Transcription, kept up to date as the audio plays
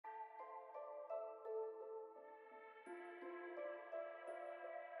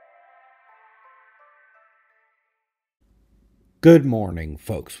Good morning,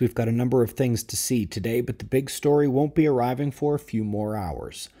 folks. We've got a number of things to see today, but the big story won't be arriving for a few more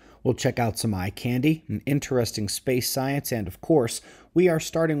hours. We'll check out some eye candy, an interesting space science, and of course, we are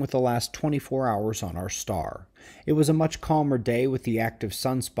starting with the last 24 hours on our star. It was a much calmer day with the active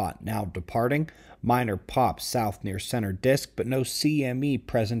sunspot now departing, minor pops south near center disk, but no CME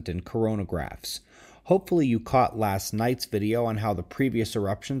present in coronagraphs. Hopefully you caught last night's video on how the previous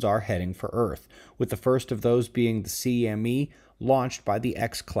eruptions are heading for Earth, with the first of those being the CME launched by the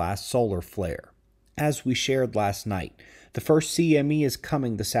X-class solar flare. As we shared last night, the first CME is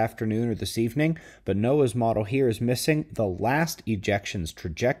coming this afternoon or this evening, but NOAA's model here is missing the last ejection's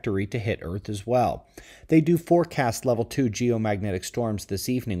trajectory to hit Earth as well. They do forecast level 2 geomagnetic storms this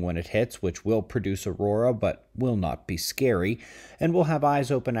evening when it hits, which will produce aurora but will not be scary, and we'll have eyes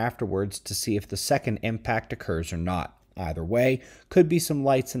open afterwards to see if the second impact occurs or not. Either way, could be some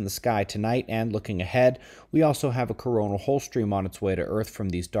lights in the sky tonight, and looking ahead, we also have a coronal hole stream on its way to Earth from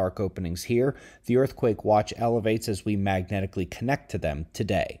these dark openings here. The earthquake watch elevates as we magnetically connect to them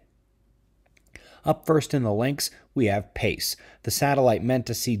today. Up first in the links, we have PACE, the satellite meant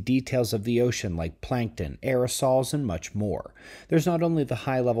to see details of the ocean like plankton, aerosols, and much more. There's not only the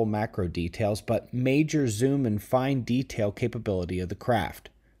high-level macro details, but major zoom and fine detail capability of the craft.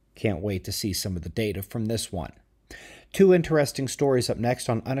 Can't wait to see some of the data from this one. Two interesting stories up next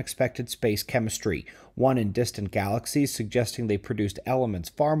on unexpected space chemistry, one in distant galaxies suggesting they produced elements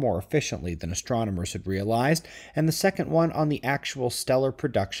far more efficiently than astronomers had realized, and the second one on the actual stellar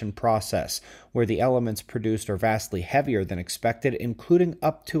production process, where the elements produced are vastly heavier than expected, including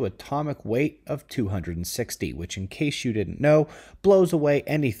up to atomic weight of 260, which, in case you didn't know, blows away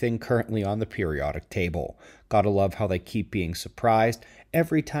anything currently on the periodic table. Gotta love how they keep being surprised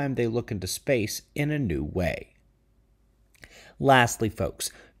every time they look into space in a new way. Lastly, folks,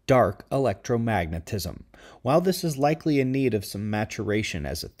 dark electromagnetism. While this is likely in need of some maturation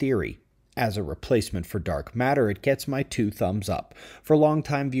as a theory, as a replacement for dark matter, it gets my 2 thumbs up. For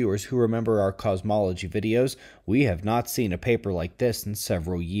longtime viewers who remember our cosmology videos, we have not seen a paper like this in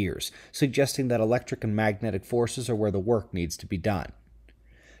several years, suggesting that electric and magnetic forces are where the work needs to be done.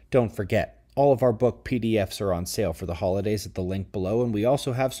 Don't forget, all of our book PDFs are on sale for the holidays at the link below, and we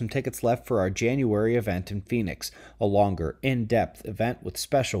also have some tickets left for our January event in Phoenix, a longer, in-depth event with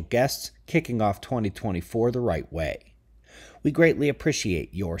special guests kicking off 2024 the right way. We greatly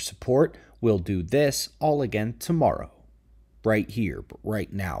appreciate your support. We'll do this all again tomorrow, right here, but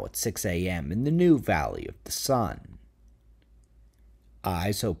right now at 6 a.m. in the new Valley of the Sun.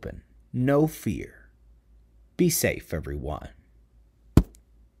 Eyes open, no fear. Be safe, everyone.